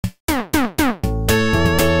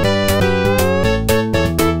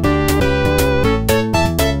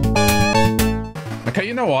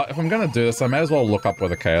gonna do this, I may as well look up where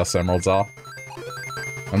the Chaos Emeralds are.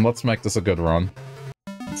 And let's make this a good run.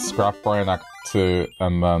 Scrap Brain Act 2,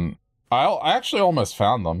 and then... I actually almost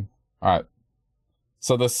found them. Alright.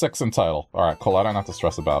 So there's 6 in total. Alright, cool, I don't have to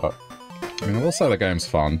stress about it. I mean, I will say the game's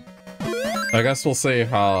fun. I guess we'll see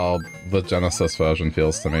how the Genesis version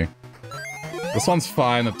feels to me. This one's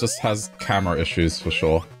fine, it just has camera issues for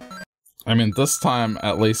sure. I mean, this time,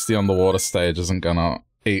 at least the underwater stage isn't gonna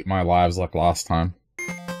eat my lives like last time.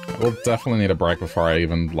 I will definitely need a break before I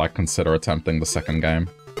even, like, consider attempting the second game.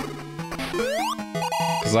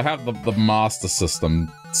 Because I have the Master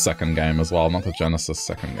System second game as well, not the Genesis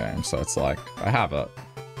second game, so it's like, I have it.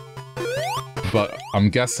 But I'm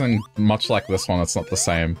guessing, much like this one, it's not the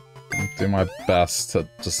same. I'll do my best to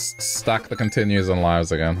just stack the continues and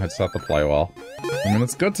lives again. I just have to play well. I mean,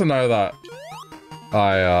 it's good to know that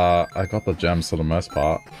I got the gems for the most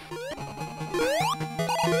part.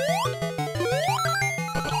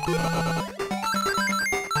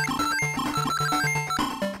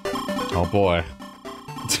 Oh boy.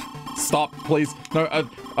 Stop, please. No,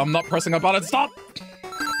 I'm not pressing a button. Stop!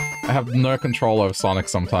 I have no control over Sonic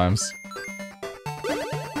sometimes.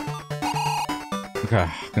 Okay,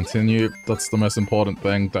 continue. That's the most important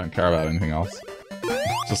thing. Don't care about anything else.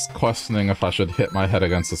 Just questioning if I should hit my head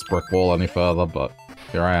against this brick wall any further, but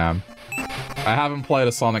here I am. I haven't played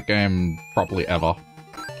a Sonic game properly ever.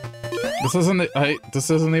 This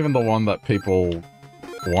isn't even the one that people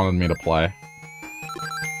wanted me to play.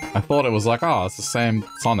 I thought it was like, oh, it's the same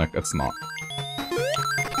Sonic. It's not.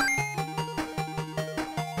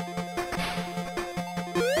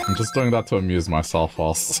 I'm just doing that to amuse myself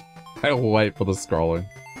whilst I wait for the scrolling.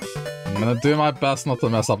 I'm gonna do my best not to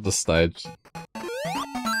mess up this stage.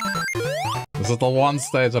 This is the one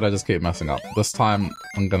stage that I just keep messing up. This time,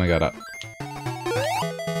 I'm gonna get it.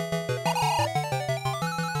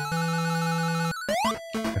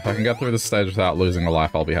 If I can get through this stage without losing a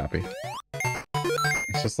life, I'll be happy.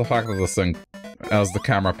 It's just the fact that this thing, as the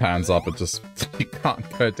camera pans up, it just... you can't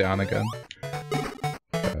go down again.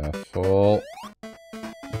 Careful.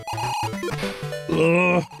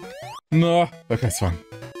 Ugh. No. Okay, it's fine.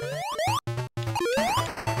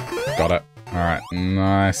 Got it. Alright,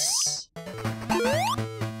 nice.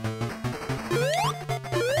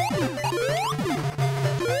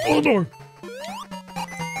 Oh no!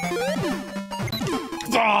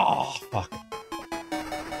 Oh, fuck.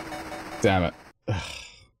 Damn it. Ugh.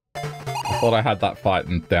 I thought I had that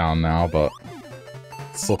fight down now, but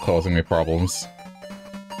it's still causing me problems.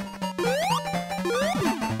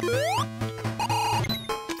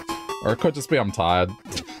 Or it could just be I'm tired.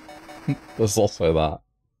 There's also that.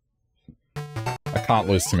 I can't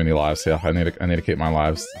lose too many lives here. I need to keep my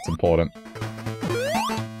lives. It's important.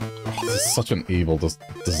 Oh, this is such an evil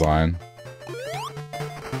design.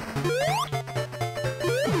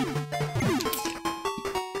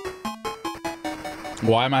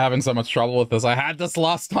 Why am I having so much trouble with this? I had this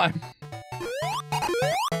last time!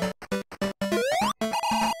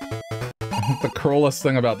 The cruelest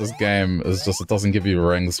thing about this game is just it doesn't give you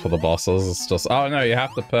rings for the bosses. It's just, oh no, you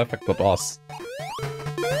have to perfect the boss.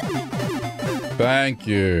 Thank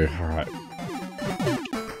you. Alright.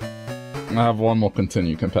 I have one more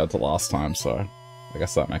continue compared to last time, so I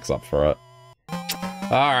guess that makes up for it.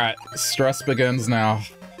 Alright, stress begins now.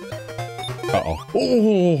 Uh-oh.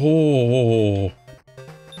 Oh.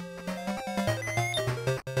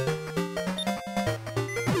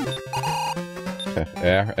 Okay,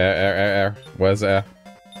 air. Where's air?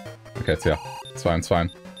 Okay, it's here. It's fine, it's fine.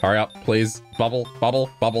 Hurry up, please. Bubble.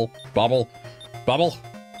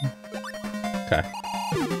 Okay.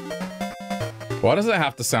 Why does it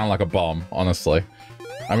have to sound like a bomb, honestly?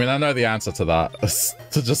 I mean, I know the answer to that. It's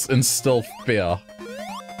to just instill fear.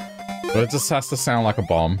 But it just has to sound like a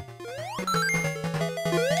bomb.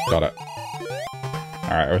 Got it.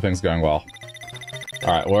 Alright, everything's going well.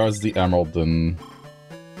 Alright, where is the emerald in...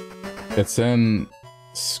 It's in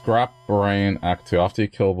Scrap Brain Act 2. After you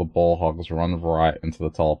kill the ball hogs, run right into the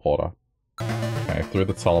teleporter. Okay, through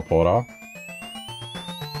the teleporter.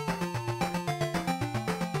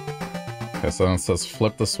 Okay, so then it says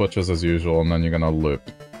flip the switches as usual, and then you're gonna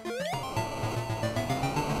loop.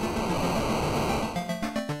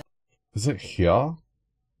 Is it here?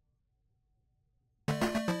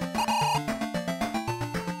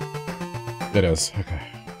 It is, okay.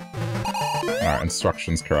 Alright,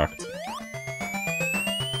 instructions correct.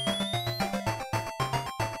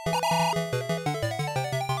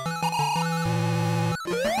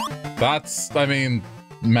 That's, I mean,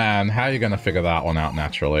 man, how are you gonna figure that one out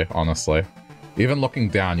naturally, honestly? Even looking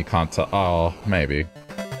down, you can't tell. Oh, maybe.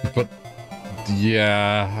 But,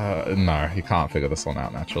 yeah, no, you can't figure this one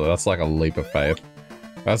out naturally. That's like a leap of faith.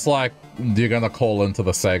 That's like, you're gonna call into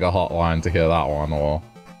the Sega hotline to hear that one, or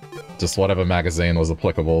just whatever magazine was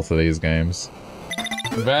applicable to these games.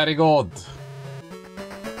 Very good.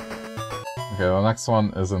 Okay, the next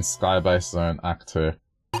one is in Skybase Zone Act 2.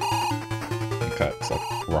 Okay, it's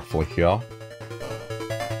like roughly here.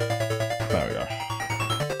 There we go.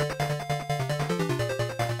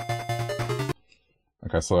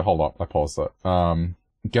 Okay, so hold up, I paused it.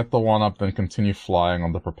 Get the one up, then continue flying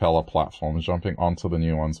on the propeller platforms, jumping onto the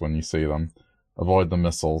new ones when you see them. Avoid the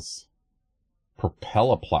missiles.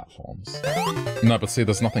 Propeller platforms? No, but see,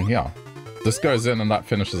 there's nothing here. This goes in and that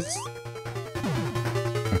finishes...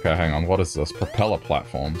 Okay, hang on, what is this? Propeller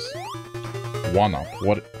platforms. One up,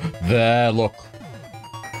 what... There, look!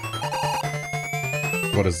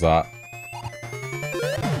 What is that?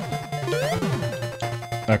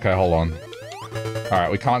 Okay, hold on.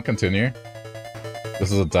 Alright, we can't continue.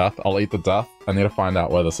 This is a death. I'll eat the death. I need to find out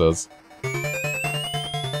where this is.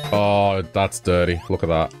 Oh, that's dirty. Look at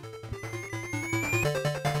that.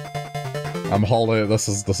 I'm holding it. This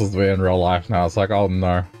is me in real life now. It's like, oh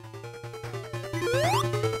no.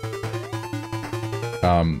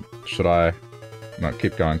 Should I... No,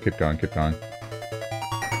 keep going, keep going, keep going.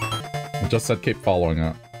 It just said keep following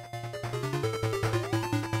it.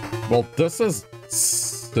 Well, this is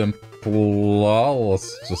simpler.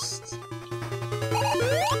 Let's just...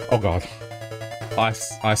 Oh god.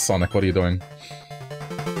 Ice Sonic, what are you doing?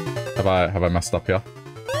 Have I messed up here?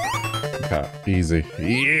 Okay, easy.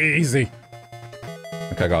 Easy!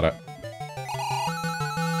 Okay, got it.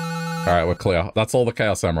 Alright, we're clear. That's all the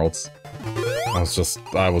Chaos Emeralds.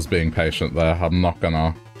 I was being patient there. I'm not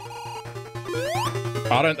gonna...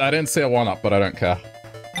 I didn't see a 1-up, but I don't care.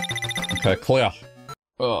 Okay, clear.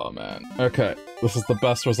 Oh man. Okay, this is the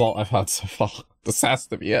best result I've had so far. This has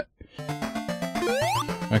to be it.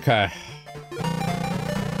 Okay.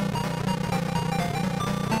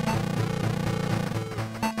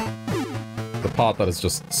 The part that is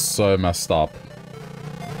just so messed up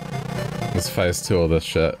is phase 2 of this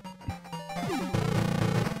shit.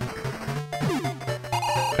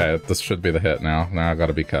 Okay, this should be the hit now. Now I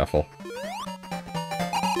gotta be careful.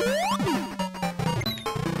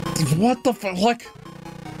 What the fuck? Like...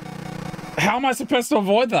 How am I supposed to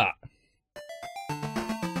avoid that?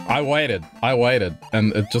 I waited,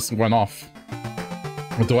 and it just went off.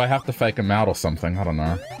 Or do I have to fake him out or something? I don't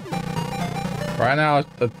know. Right now,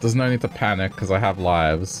 there's no need to panic, because I have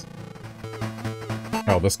lives.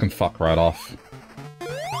 Oh, this can fuck right off.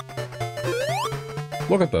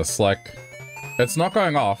 Look at this, like... It's not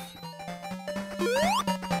going off.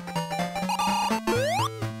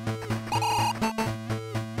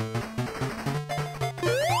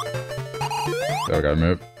 There we go,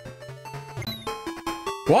 move.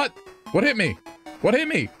 What? What hit me? What hit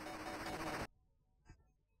me?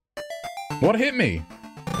 What hit me?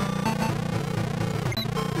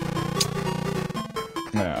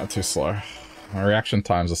 Yeah, too slow. My reaction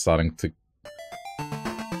times are starting to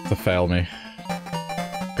fail me.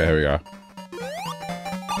 Okay, here we go.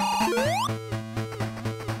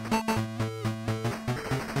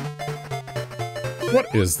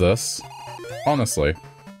 What is this? Honestly.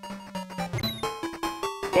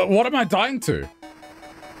 But what am I dying to?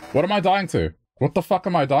 What am I dying to? What the fuck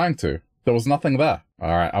am I dying to? There was nothing there.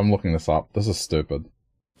 Alright, I'm looking this up. This is stupid.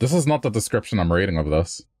 This is not the description I'm reading of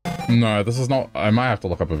this. No, this is not... I might have to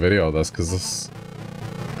look up a video of this, because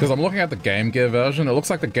I'm looking at the Game Gear version. It looks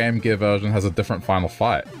like the Game Gear version has a different final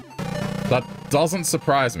fight. That doesn't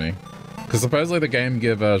surprise me. Because supposedly the Game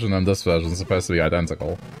Gear version and this version is supposed to be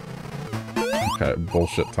identical. Okay,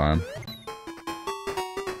 bullshit time.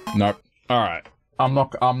 Nope. Alright. I'm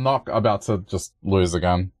not about to just lose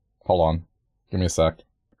again. Hold on. Give me a sec.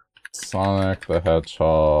 Sonic the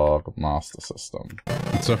Hedgehog Master System.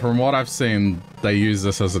 So from what I've seen, they use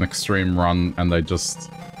this as an extreme run, and they're just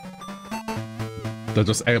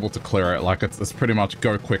able to clear it. Like, it's pretty much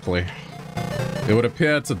go quickly. It would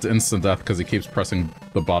appear it's instant death because he keeps pressing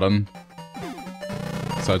the button.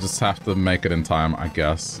 So I just have to make it in time, I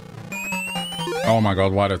guess. Oh my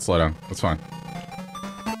god, why did it slow down? It's fine.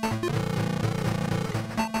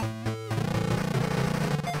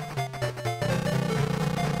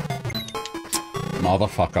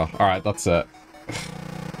 Motherfucker. Alright, that's it.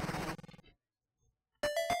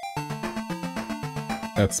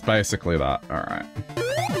 It's basically that. Alright.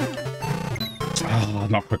 Oh,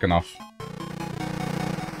 not quick enough.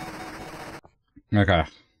 Okay.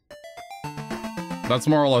 That's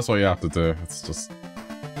more or less what you have to do. It's just...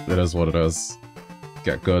 It is what it is.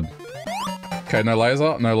 Get good. Okay, no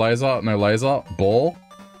laser, no laser, no laser. Ball.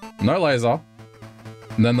 No laser.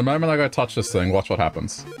 And then the moment I go touch this thing, watch what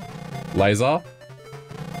happens. Laser.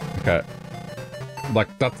 Okay.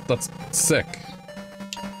 Like, that's sick.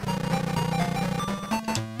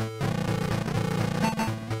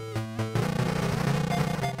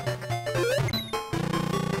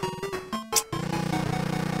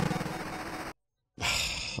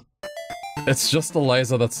 It's just the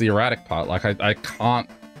laser that's the erratic part. Like, I can't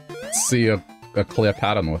see a clear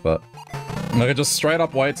pattern with it. Like, it just straight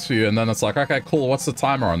up waits for you, and then it's like, okay, cool, what's the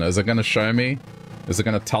timer on it? Is it gonna show me? Is it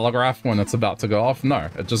gonna telegraph when it's about to go off? No,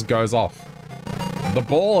 it just goes off. The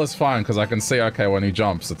ball is fine, because I can see, okay, when he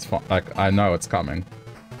jumps, it's fine. Like, I know it's coming.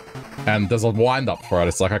 And there's a wind-up for it.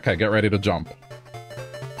 It's like, okay, get ready to jump.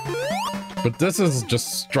 But this is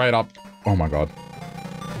just straight up... Oh my god.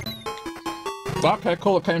 Okay,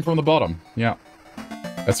 cool, it came from the bottom. Yeah.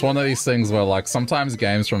 It's one of these things where, like, sometimes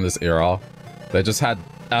games from this era, they just had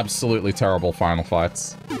absolutely terrible final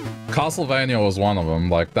fights. Castlevania was one of them.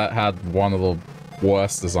 Like, that had one of the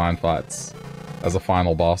worst design fights as a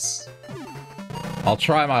final boss. I'll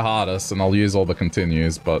try my hardest and I'll use all the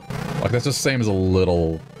continues, but, like, that just seems a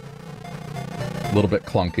little bit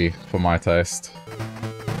clunky for my taste.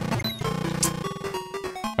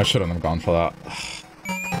 I shouldn't have gone for that.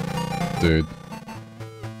 Dude.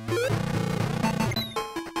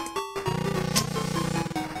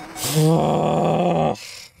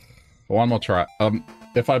 One more try.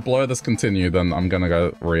 If I blow this continue, then I'm gonna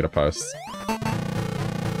go read a post.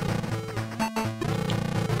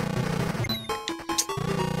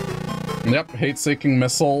 Yep, heat-seeking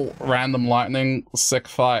missile, random lightning, sick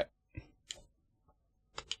fight.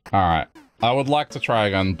 Alright. I would like to try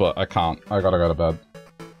again, but I can't. I gotta go to bed.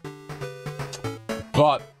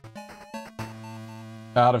 But,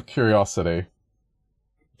 out of curiosity,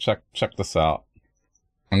 check this out.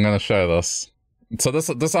 I'm gonna show this. So this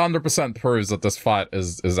 100% proves that this fight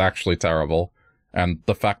is actually terrible, and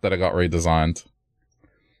the fact that it got redesigned.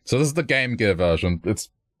 So this is the Game Gear version. It's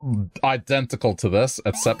identical to this,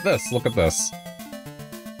 except this. Look at this.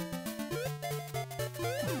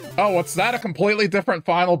 Oh, what's that? A completely different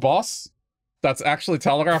final boss? That's actually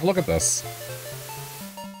telegraphed? Look at this.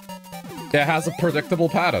 It has a predictable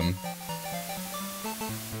pattern.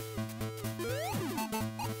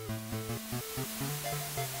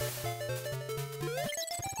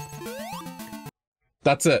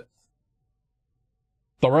 That's it.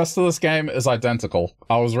 The rest of this game is identical.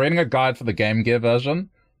 I was reading a guide for the Game Gear version,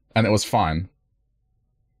 and it was fine.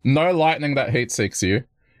 No lightning that heat seeks you.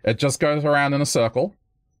 It just goes around in a circle.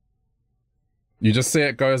 You just see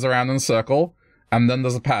it goes around in a circle, and then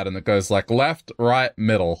there's a pattern that goes like left, right,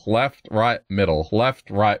 middle, left, right, middle, left,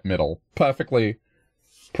 right, middle. Perfectly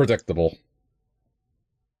predictable.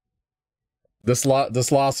 This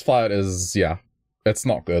last fight is, yeah, it's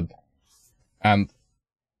not good. And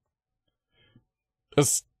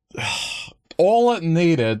it's... all it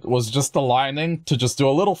needed was just the lightning to just do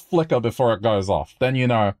a little flicker before it goes off. Then you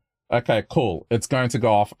know, okay, cool, it's going to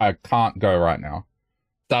go off, I can't go right now.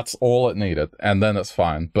 That's all it needed, and then it's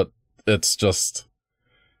fine, but it's just...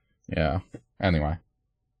 yeah, anyway.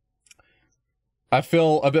 I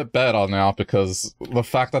feel a bit better now because the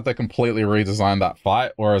fact that they completely redesigned that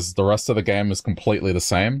fight, whereas the rest of the game is completely the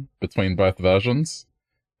same between both versions.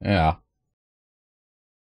 Yeah.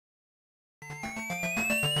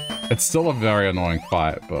 It's still a very annoying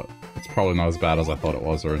fight, but it's probably not as bad as I thought it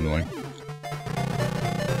was originally.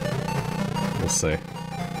 We'll see.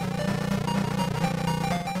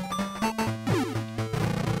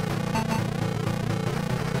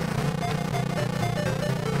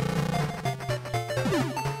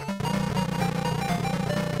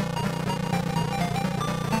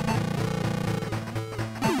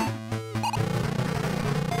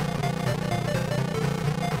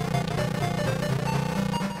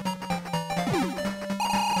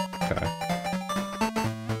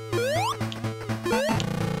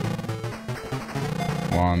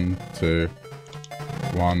 Two,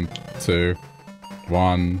 1, 2,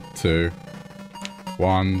 1, 2,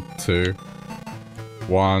 1, 2,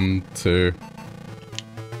 1, 2,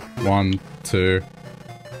 1, 2,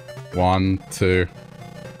 1, 2,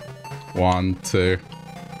 1, 2,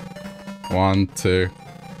 1, 2,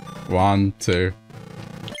 1, 2.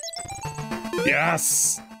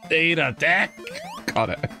 Yes! Eat a dick! Got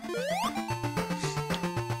it.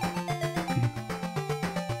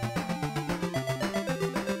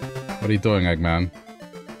 What are you doing, Eggman?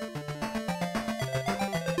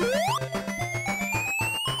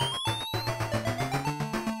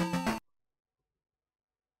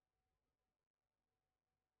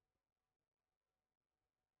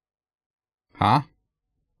 Huh?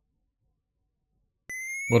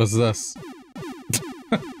 What is this?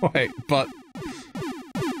 Wait, but...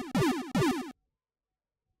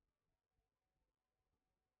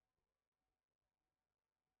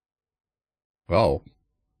 Oh.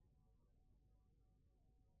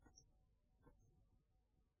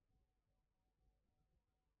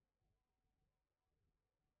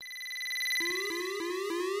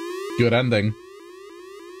 Good ending.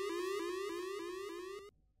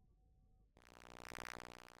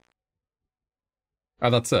 Oh,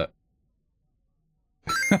 that's it.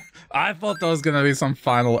 I thought there was gonna be some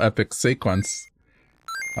final epic sequence.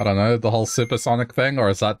 I don't know, the whole supersonic thing, or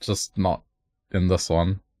is that just not in this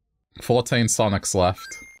one? 14 Sonics left.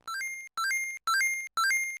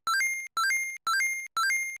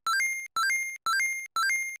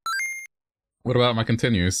 What about my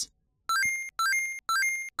continues?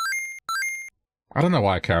 I don't know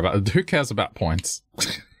why I care about it. Who cares about points?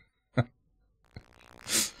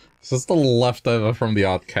 It's just a leftover from the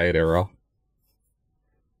arcade era.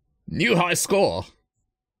 New high score!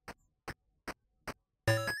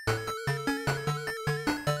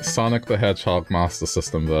 Sonic the Hedgehog Master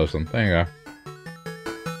System version. There you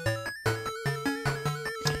go.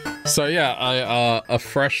 So yeah, a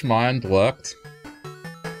fresh mind worked.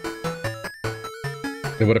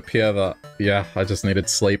 It would appear that, yeah, I just needed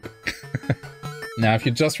sleep. Now, if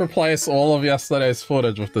you just replace all of yesterday's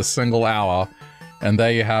footage with this single hour, and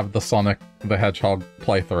there you have the Sonic the Hedgehog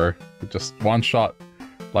playthrough. Just one shot,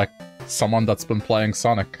 like someone that's been playing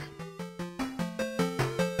Sonic.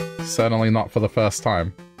 Certainly not for the first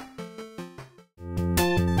time.